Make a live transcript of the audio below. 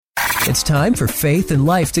It's time for Faith and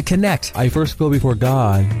Life to connect. I first go before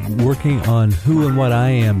God, working on who and what I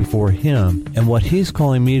am before Him and what He's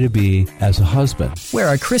calling me to be as a husband. Where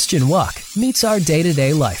our Christian walk meets our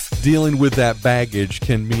day-to-day life. Dealing with that baggage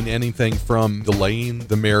can mean anything from delaying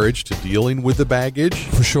the marriage to dealing with the baggage.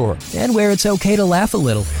 For sure. And where it's okay to laugh a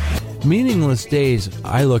little. Meaningless days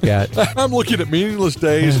I look at. I'm looking at meaningless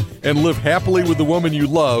days and live happily with the woman you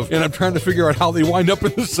love, and I'm trying to figure out how they wind up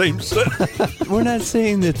in the same sentence. We're not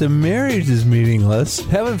saying that the marriage is meaningless.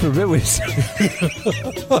 Heaven forbid we say.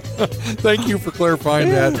 Thank you for clarifying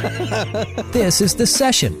that. This is The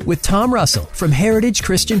Session with Tom Russell from Heritage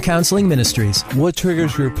Christian Counseling Ministries. What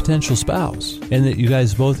triggers your potential spouse? And that you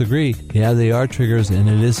guys both agree, yeah, they are triggers, and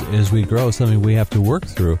it is, as we grow, something we have to work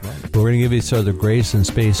through. But we're going to give each other grace and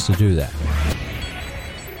space to do that.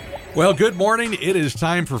 Well, good morning. It is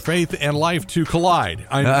time for Faith and Life to collide.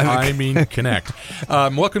 I mean, connect.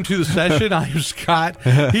 Welcome to The Session. I'm Scott.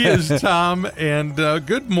 He is Tom. And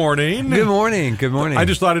good morning. Good morning. Good morning. I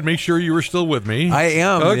just thought I'd make sure you were still with me. I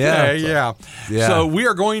am. Okay, yeah. So we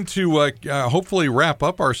are going to hopefully wrap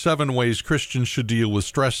up our 7 ways Christians should deal with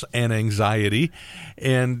stress and anxiety.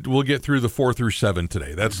 And we'll get through the 4 through 7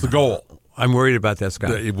 today. That's the goal. I'm worried about that,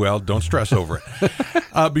 Scott. Well, don't stress over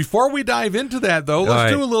it. Before we dive into that, though,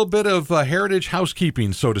 let's do a little bit of heritage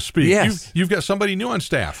housekeeping, so to speak. Yes. You've got somebody new on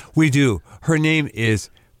staff. We do. Her name is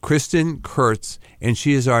Kristen Kurtz, and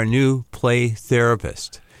she is our new play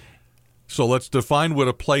therapist. So let's define what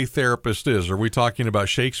a play therapist is. Are we talking about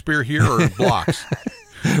Shakespeare here or blocks?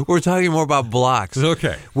 We're talking more about blocks.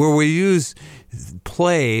 Okay. Where we use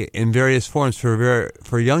play in various forms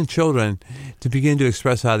for young children to begin to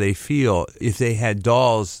express how they feel. If they had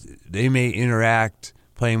dolls, they may interact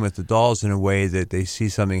playing with the dolls in a way that they see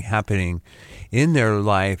something happening in their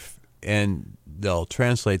life, and they'll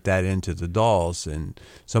translate that into the dolls, and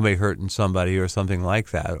somebody hurting somebody or something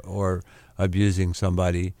like that, or abusing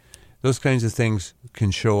somebody. Those kinds of things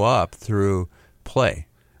can show up through play.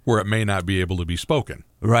 Where it may not be able to be spoken.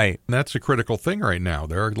 Right. And that's a critical thing right now.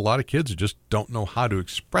 There are a lot of kids who just don't know how to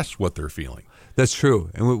express what they're feeling. That's true.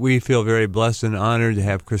 And we feel very blessed and honored to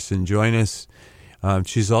have Kristen join us.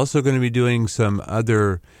 She's also going to be doing some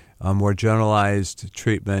other more generalized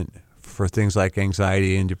treatment for things like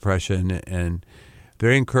anxiety and depression, and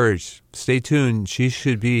very encouraged. Stay tuned. She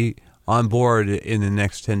should be on board in the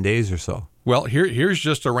next 10 days or so. Well, here's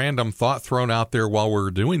just a random thought thrown out there while we're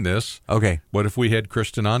doing this. Okay. What if we had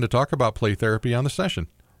Kristen on to talk about play therapy on the session?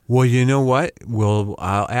 Well, you know what?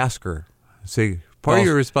 I'll ask her. Say, part of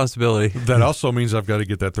your responsibility. That also means I've got to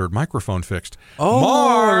get that third microphone fixed. Oh,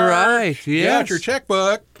 Mark, right. Yes. Get your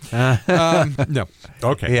checkbook. No.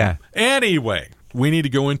 Okay. Yeah. Anyway, we need to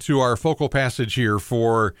go into our focal passage here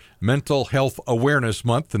for Mental Health Awareness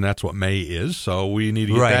Month, and that's what May is, so we need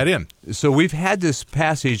to get that in. So we've had this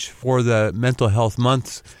passage for the Mental Health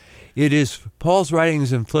Month. It is Paul's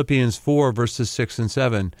writings in Philippians 4, verses 6 and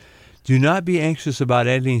 7. Do not be anxious about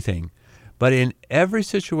anything, but in every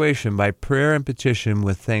situation, by prayer and petition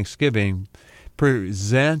with thanksgiving,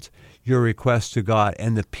 present your requests to God,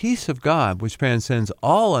 and the peace of God, which transcends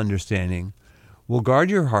all understanding, will guard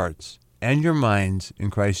your hearts and your minds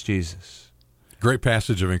in Christ Jesus. Great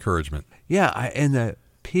passage of encouragement. Yeah, and the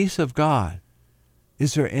peace of God.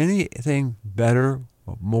 Is there anything better,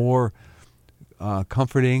 more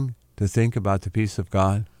comforting to think about the peace of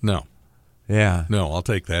God? No. Yeah. No, I'll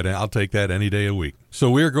take that. I'll take that any day a week.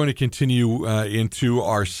 So we're going to continue into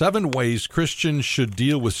our 7 ways Christians should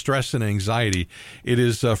deal with stress and anxiety. It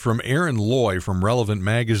is from Aaron Loy from Relevant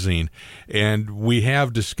Magazine, and we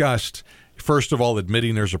have discussed, first of all,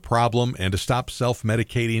 admitting there's a problem and to stop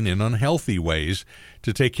self-medicating in unhealthy ways,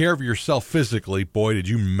 to take care of yourself physically. Boy, did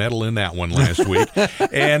you meddle in that one last week.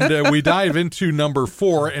 And we dive into number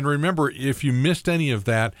 4. And remember, if you missed any of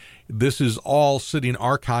that, this is all sitting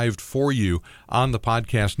archived for you on the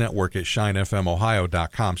podcast network at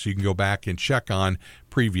shinefmohio.com, so you can go back and check on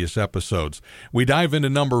previous episodes. We dive into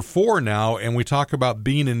number 4 now, and we talk about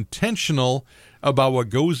being intentional about what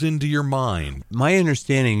goes into your mind. My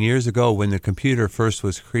understanding years ago when the computer first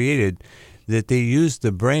was created, that they used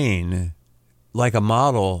the brain like a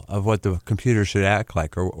model of what the computer should act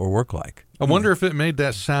like or work like. I wonder if it made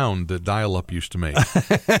that sound that dial-up used to make.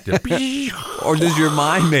 Or does your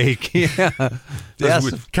mind make? Yeah. Yes.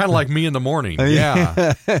 Kind of like me in the morning.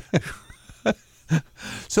 Yeah.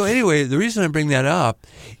 So anyway, the reason I bring that up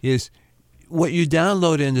is what you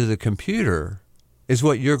download into the computer is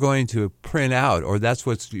what you're going to print out, or that's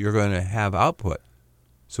what you're going to have output.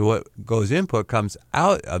 So what goes input comes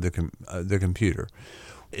out of the computer.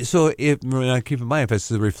 So keep in mind, if it's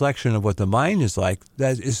the reflection of what the mind is like,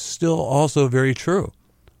 that is still also very true.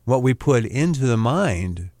 What we put into the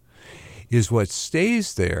mind is what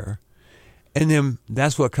stays there, and then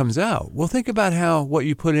that's what comes out. Well, think about how what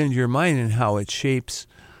you put into your mind and how it shapes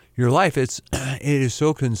your life. It is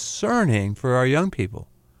so concerning for our young people.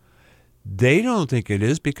 They don't think it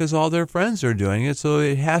is because all their friends are doing it, so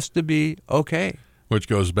it has to be okay. Which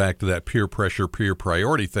goes back to that peer pressure, peer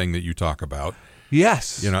priority thing that you talk about.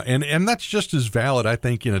 Yes. And that's just as valid, I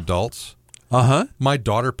think, in adults. Uh-huh. My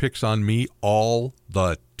daughter picks on me all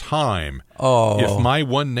the time. Oh. If my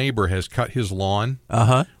one neighbor has cut his lawn,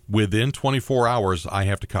 within 24 hours, I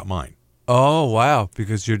have to cut mine. Oh, wow,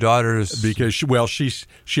 because your daughter's... Because,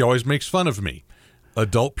 she always makes fun of me.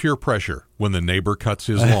 Adult peer pressure when the neighbor cuts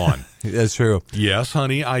his lawn. That's true. Yes,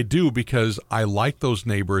 honey, I do, because I like those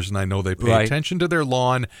neighbors and I know they pay attention to their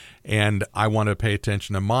lawn, and I want to pay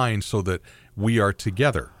attention to mine so that we are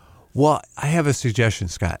together. Well, I have a suggestion,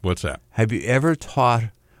 Scott. What's that? Have you ever taught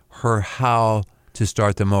her how to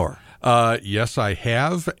start the mower? Yes, I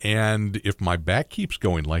have, and if my back keeps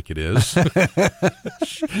going like it is,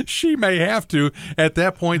 she may have to. At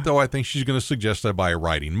that point, though, I think she's going to suggest I buy a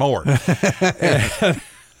riding mower.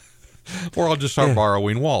 Or I'll just start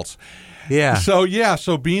borrowing Walt's. Yeah.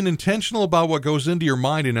 So being intentional about what goes into your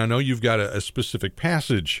mind, and I know you've got a specific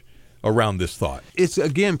passage around this thought. It's,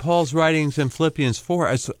 again, Paul's writings in Philippians 4.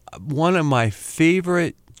 It's one of my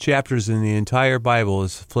favorite chapters in the entire Bible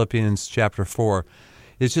is Philippians chapter 4.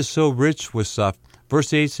 It's just so rich with stuff.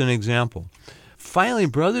 Verse 8 is an example. Finally,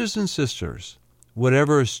 brothers and sisters,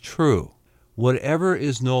 whatever is true, whatever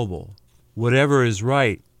is noble, whatever is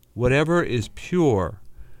right, whatever is pure,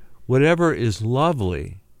 whatever is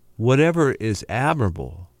lovely, whatever is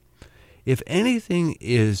admirable, if anything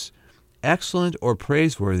is excellent or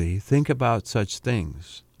praiseworthy, think about such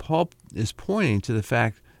things. Paul is pointing to the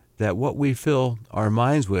fact that what we fill our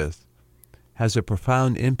minds with has a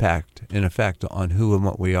profound impact and effect on who and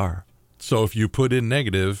what we are. So if you put in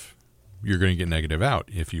negative, you're going to get negative out.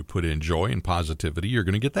 If you put in joy and positivity, you're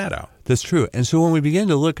going to get that out. That's true. And so when we begin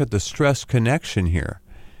to look at the stress connection here,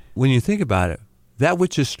 when you think about it, that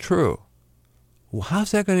which is true, well,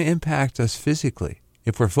 how's that going to impact us physically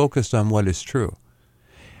if we're focused on what is true?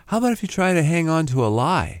 How about if you try to hang on to a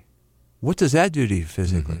lie? What does that do to you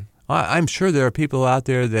physically? Mm-hmm. I'm sure there are people out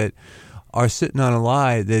there that are sitting on a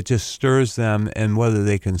lie that just stirs them, and whether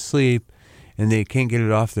they can sleep and they can't get it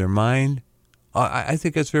off their mind. I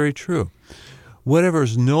think that's very true. Whatever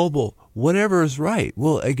is noble, whatever is right.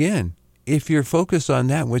 Well, again, if you're focused on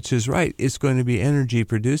that which is right, it's going to be energy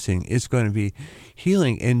producing. It's going to be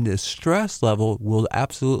healing, and the stress level will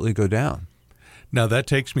absolutely go down. Now, that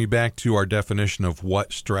takes me back to our definition of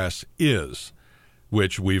what stress is,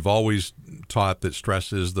 which we've always taught that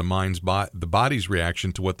stress is the body's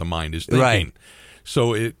reaction to what the mind is thinking. Right.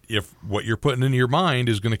 So if what you're putting into your mind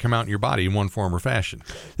is going to come out in your body in one form or fashion.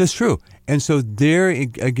 That's true. And so there,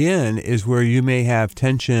 again, is where you may have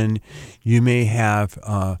tension, you may have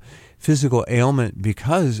physical ailment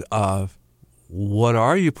because of what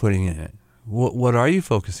are you putting in it? What are you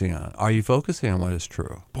focusing on? Are you focusing on what is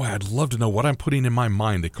true? Boy, I'd love to know what I'm putting in my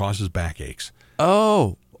mind that causes backaches.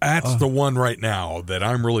 Oh. That's the one right now that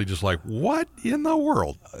I'm really just like, what in the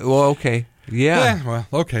world? Well, okay. Yeah. Well,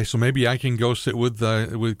 okay. So maybe I can go sit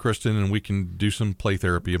with Kristen and we can do some play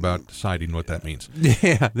therapy about deciding what that means.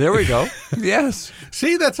 Yeah, there we go. Yes.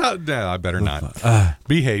 See, that's how. I better not.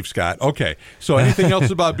 Behave, Scott. Okay. So anything else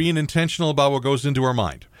about being intentional about what goes into our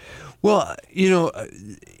mind? Well,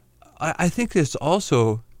 I think there's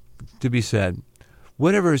also to be said,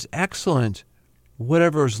 whatever is excellent,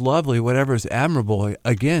 whatever is lovely, whatever is admirable,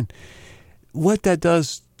 again, what that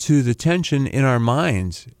does to the tension in our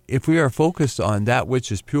minds, if we are focused on that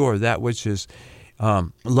which is pure, that which is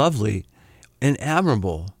lovely and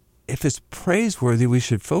admirable, if it's praiseworthy, we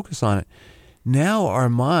should focus on it. Now our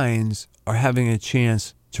minds are having a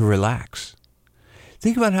chance to relax.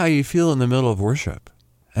 Think about how you feel in the middle of worship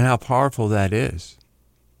and how powerful that is.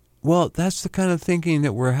 Well, that's the kind of thinking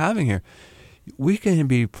that we're having here. We can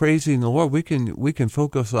be praising the Lord. We can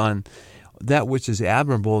focus on that which is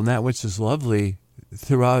admirable and that which is lovely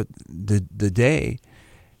throughout the day,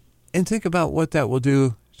 and think about what that will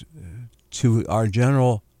do to our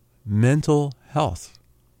general mental health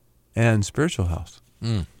and spiritual health.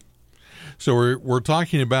 So we're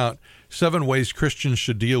talking about 7 Ways Christians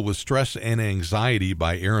Should Deal with Stress and Anxiety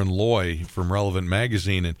by Aaron Loy from Relevant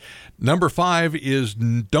Magazine. And number 5 is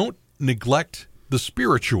don't neglect the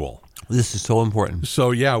spiritual. This is so important.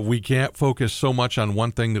 So, yeah, we can't focus so much on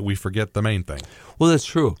one thing that we forget the main thing. Well, that's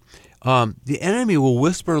true. The enemy will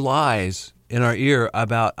whisper lies in our ear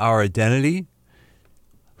about our identity,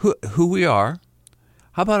 who we are.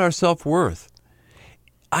 How about our self-worth?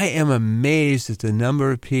 I am amazed at the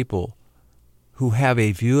number of people who have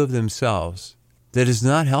a view of themselves that is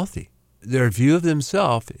not healthy. Their view of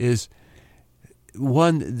themselves is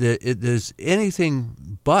one that it is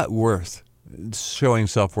anything but worth showing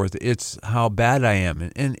self-worth. It's how bad I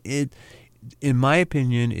am. And it, in my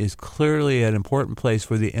opinion, is clearly an important place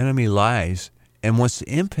where the enemy lies and wants to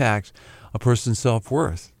impact a person's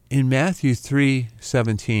self-worth. In Matthew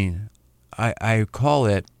 3:17, I call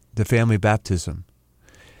it the family baptism,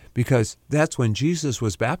 because that's when Jesus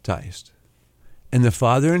was baptized. And the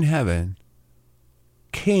Father in heaven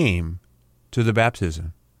came to the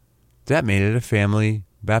baptism. That made it a family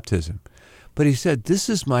baptism. But he said, "This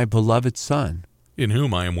is my beloved Son, in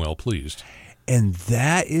whom I am well pleased." And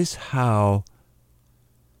that is how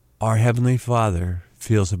our Heavenly Father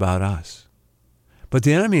feels about us. But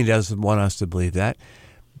the enemy doesn't want us to believe that.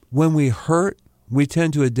 When we hurt, we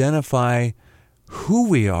tend to identify who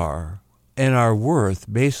we are and our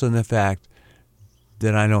worth based on the fact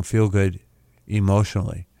that I don't feel good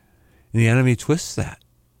emotionally. And the enemy twists that.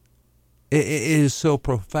 It is so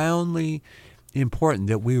profoundly important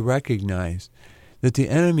that we recognize that the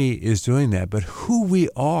enemy is doing that, but who we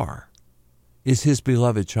are is his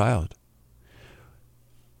beloved child.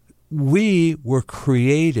 We were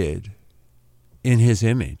created in his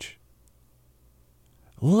image.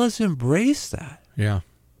 Well, let's embrace that. Yeah.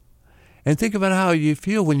 And think about how you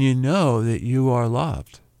feel when you know that you are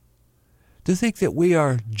loved. To think that we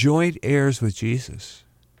are joint heirs with Jesus.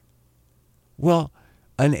 Well,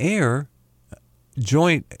 an heir,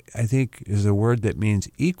 joint, I think, is a word that means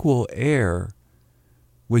equal heir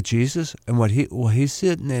with Jesus. And he's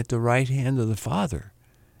sitting at the right hand of the Father.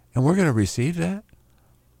 And we're going to receive that?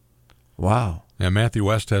 Wow. And Matthew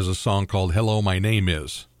West has a song called "Hello, My Name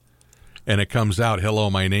Is." And it comes out,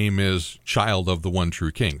 "Hello, my name is child of the one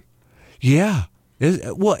true King." Yeah.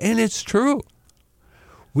 Well, and it's true.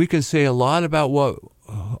 We can say a lot about what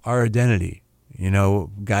our identity. You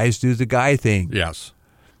know, guys do the guy thing. Yes.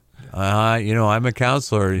 I'm a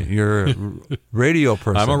counselor. You're a radio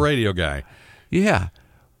person. I'm a radio guy. Yeah.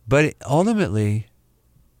 But ultimately,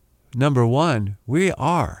 number one, we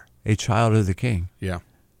are a child of the King. Yeah.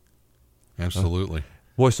 Absolutely.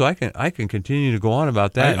 Boy, so I can continue to go on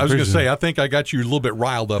about that. I was going to say, I think I got you a little bit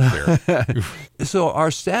riled up there. So our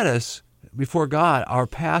status before God, our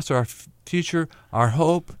past, our future, our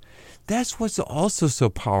hope, that's what's also so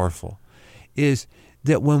powerful, is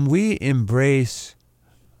that when we embrace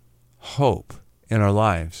hope in our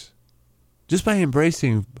lives, just by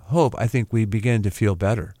embracing hope, I think we begin to feel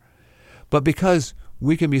better. But because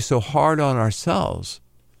we can be so hard on ourselves,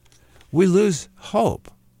 we lose hope.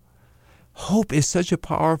 Hope is such a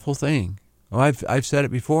powerful thing. Well, I've said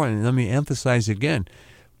it before, and let me emphasize again,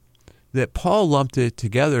 that Paul lumped it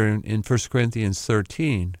together in 1 Corinthians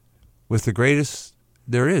 13 with the greatest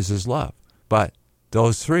there is love. But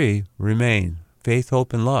those three remain, faith,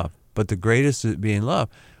 hope, and love. But the greatest is being love.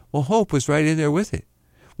 Well, hope was right in there with it.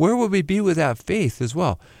 Where would we be without faith as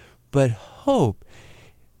well? But hope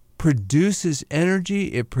produces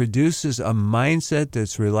energy. It produces a mindset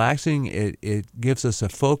that's relaxing. It gives us a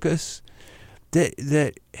focus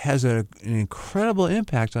that has an incredible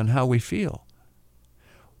impact on how we feel.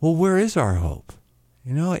 Well, where is our hope?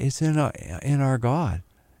 It's in our God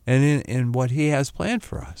and in what he has planned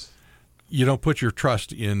for us. You don't put your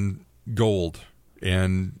trust in gold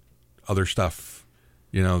and other stuff,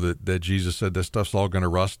 that Jesus said this stuff's all going to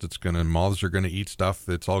rust. Moths are going to eat stuff.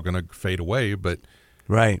 It's all going to fade away. But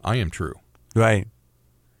right. I am true. Right.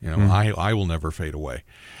 I will never fade away.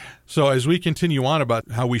 So as we continue on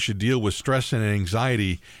about how we should deal with stress and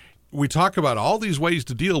anxiety, we talk about all these ways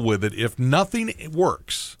to deal with it. If nothing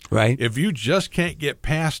works, right? If you just can't get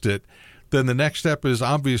past it, then the next step is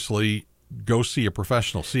obviously go see a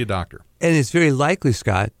professional, see a doctor. And it's very likely,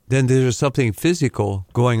 Scott, then there's something physical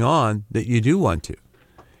going on that you do want to.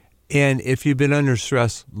 And if you've been under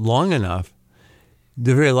stress long enough,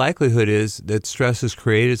 the very likelihood is that stress has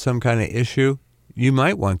created some kind of issue. You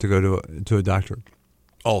might want to go to a doctor.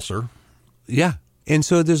 Ulcer. Yeah. And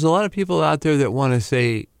so there's a lot of people out there that want to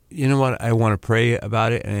say, you know what, I want to pray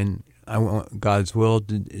about it, and I want God's will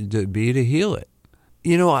to be to heal it.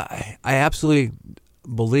 I absolutely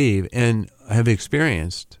believe and have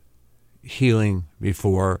experienced healing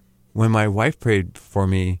before. When my wife prayed for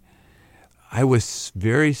me, I was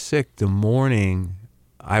very sick the morning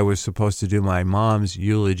I was supposed to do my mom's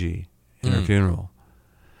eulogy in her funeral.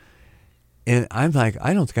 And I'm like,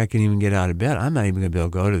 I don't think I can even get out of bed. I'm not even going to be able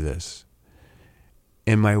to go to this.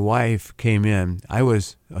 And my wife came in. I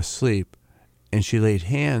was asleep, and she laid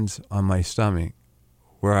hands on my stomach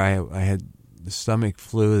where I had the stomach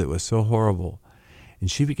flu that was so horrible. And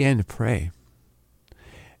she began to pray.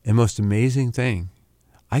 And most amazing thing,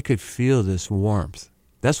 I could feel this warmth.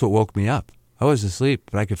 That's what woke me up. I was asleep,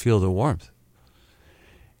 but I could feel the warmth.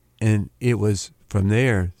 And it was from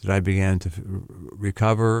there that I began to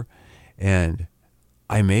recover, and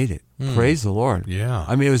I made it. Praise the Lord. Yeah.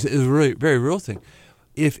 I mean, it was a really very real thing.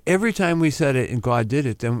 If every time we said it and God did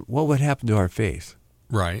it, then what would happen to our faith?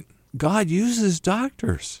 Right. God uses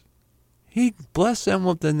doctors. He blessed them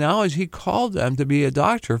with the knowledge. He called them to be a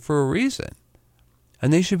doctor for a reason.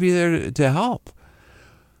 And they should be there to help.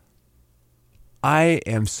 I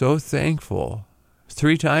am so thankful.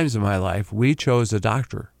 3 times in my life, we chose a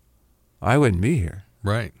doctor. I wouldn't be here.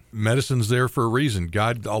 Right. Medicine's there for a reason.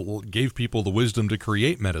 God gave people the wisdom to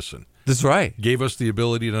create medicine. That's right. Gave us the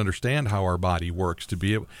ability to understand how our body works, to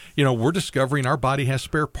be able, we're discovering our body has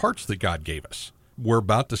spare parts that God gave us. We're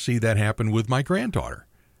about to see that happen with my granddaughter,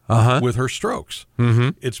 with her strokes.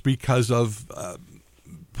 Mm-hmm. It's because of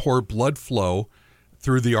poor blood flow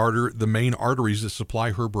through the main arteries that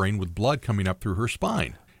supply her brain with blood coming up through her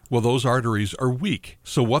spine. Well, those arteries are weak.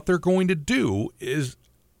 So what they're going to do is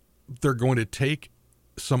they're going to take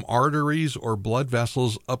some arteries or blood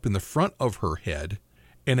vessels up in the front of her head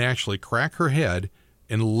and actually crack her head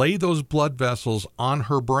and lay those blood vessels on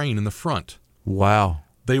her brain in the front. Wow.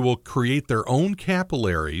 They will create their own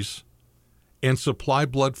capillaries and supply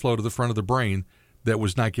blood flow to the front of the brain that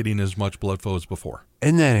was not getting as much blood flow as before.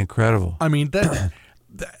 Isn't that incredible? I mean, that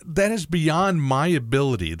is beyond my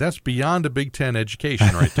ability. That's beyond a Big Ten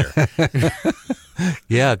education right there.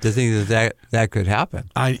 Yeah, to think that could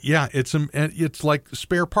happen. It's like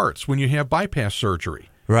spare parts when you have bypass surgery.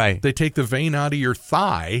 Right. They take the vein out of your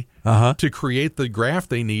thigh to create the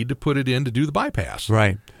graft they need to put it in to do the bypass.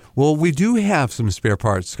 Right. Well, we do have some spare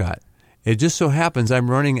parts, Scott. It just so happens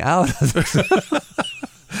I'm running out of this.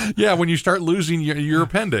 Yeah, when you start losing your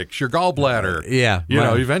appendix, your gallbladder.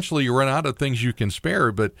 Eventually you run out of things you can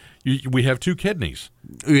spare, but we have 2 kidneys.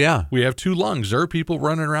 Yeah. We have 2 lungs. There are people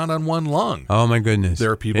running around on 1 lung. Oh, my goodness.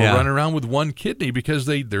 There are people running around with 1 kidney because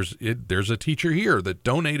there's a teacher here that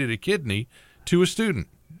donated a kidney to a student.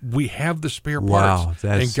 We have the spare parts. Wow,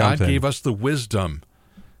 that's and God something. gave us the wisdom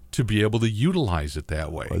to be able to utilize it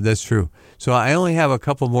that way. That's true. So I only have a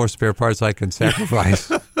couple more spare parts I can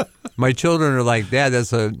sacrifice. My children are like, Dad,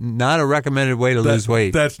 that's not a recommended way to lose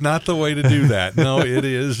weight. That's not the way to do that. No, it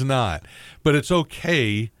is not. But it's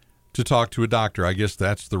okay to talk to a doctor. I guess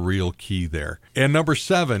that's the real key there. And number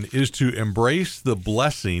 7 is to embrace the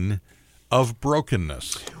blessing of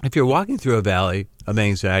brokenness. If you're walking through a valley of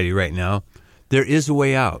anxiety right now, there is a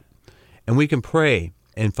way out. And we can pray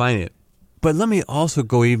and find it. But let me also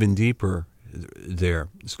go even deeper there,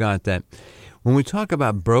 Scott, that when we talk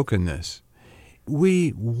about brokenness,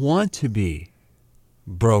 we want to be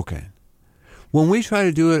broken. When we try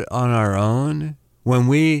to do it on our own, when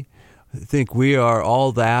we think we are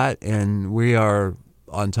all that and we are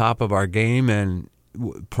on top of our game and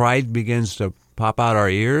pride begins to pop out our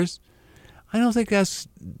ears, I don't think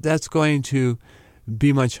that's going to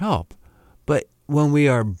be much help. But when we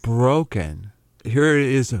are broken, here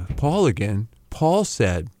is Paul again. Paul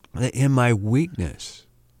said that in my weakness,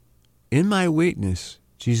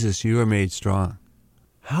 Jesus, you are made strong.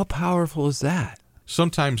 How powerful is that?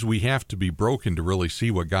 Sometimes we have to be broken to really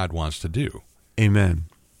see what God wants to do. Amen.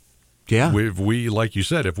 Yeah. If we, like you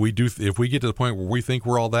said, if we get to the point where we think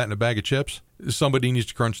we're all that in a bag of chips, somebody needs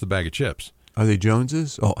to crunch the bag of chips. Are they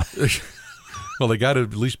Joneses? Oh. Well, they got to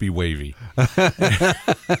at least be wavy.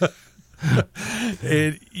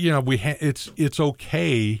 It's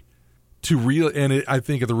okay to I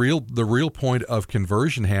think the real point of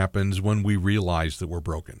conversion happens when we realize that we're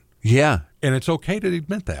broken. Yeah. And it's okay to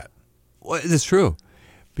admit that. Well, that's true,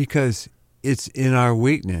 because it's in our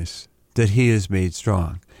weakness that he is made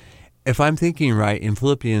strong. If I'm thinking right, in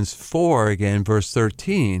Philippians 4, again, verse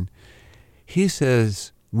 13, he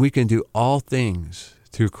says we can do all things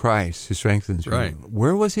through Christ who strengthens me. Right.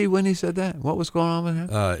 Where was he when he said that? What was going on with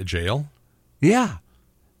him? Jail. Yeah.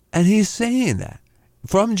 And he's saying that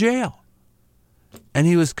from jail. And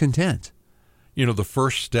he was content. The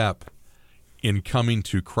first step in coming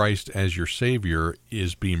to Christ as your Savior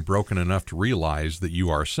is being broken enough to realize that you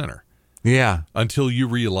are a sinner. Yeah. Until you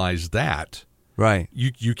realize that, right,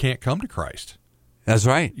 you can't come to Christ. That's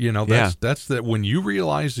right. That's that when you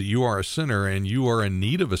realize that you are a sinner and you are in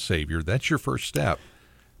need of a Savior, that's your first step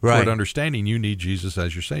toward understanding you need Jesus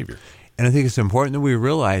as your Savior. And I think it's important that we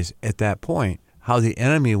realize at that point how the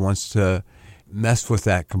enemy wants to mess with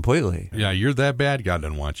that completely. Yeah, you're that bad, God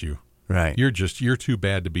doesn't want you. Right. You're too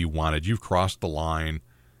bad to be wanted. You've crossed the line.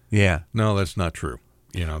 Yeah. No, that's not true.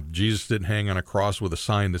 Jesus didn't hang on a cross with a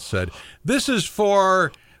sign that said, this is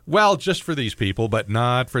for, just for these people, but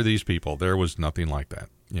not for these people. There was nothing like that.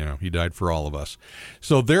 He died for all of us.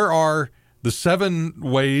 So there are the 7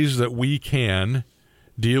 ways that we can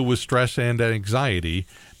deal with stress and anxiety.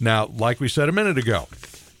 Now, like we said a minute ago,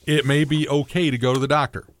 it may be okay to go to the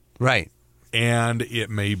doctor. Right. And it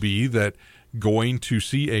may be that going to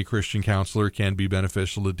see a Christian counselor can be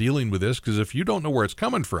beneficial to dealing with this, because if you don't know where it's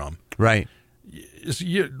coming from, right,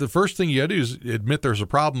 the first thing you got to do is admit there's a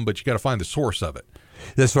problem, but you got to find the source of it.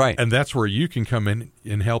 That's right. And that's where you can come in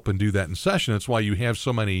and help and do that in session. That's why you have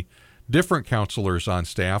so many different counselors on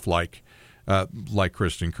staff, like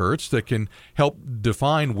Kristen Kurtz, that can help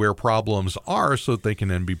define where problems are so that they can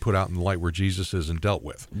then be put out in the light where Jesus is and dealt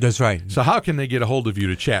with. That's right. So how can they get a hold of you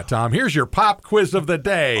to chat, Tom? Here's your pop quiz of the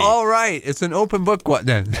day. All right. It's an open book. What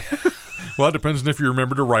then? Well, it depends on if you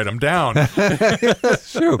remember to write them down.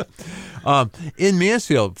 That's true. In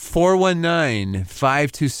Mansfield,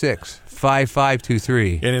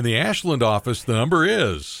 419-526-5523. And in the Ashland office, the number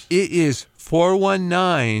is? It is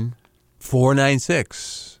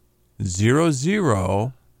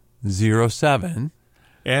 419-496-0007.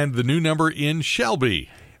 And the new number in Shelby?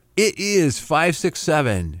 It is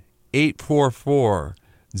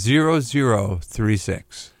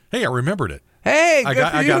 567-844-0036. Hey, I remembered it. Hey, I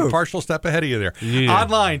got a partial step ahead of you there. Yeah.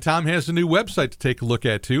 Online, Tom has a new website to take a look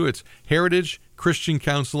at, too. It's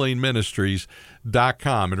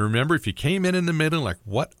heritagechristiancounselingministries.com. And remember, if you came in the middle, like,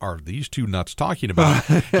 what are these two nuts talking about?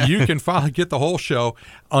 You can get the whole show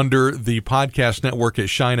under the podcast network at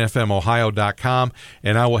shinefmohio.com.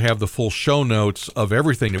 And I will have the full show notes of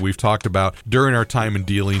everything that we've talked about during our time in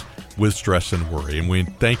dealing with stress and worry. And we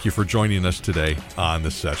thank you for joining us today on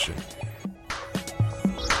the session.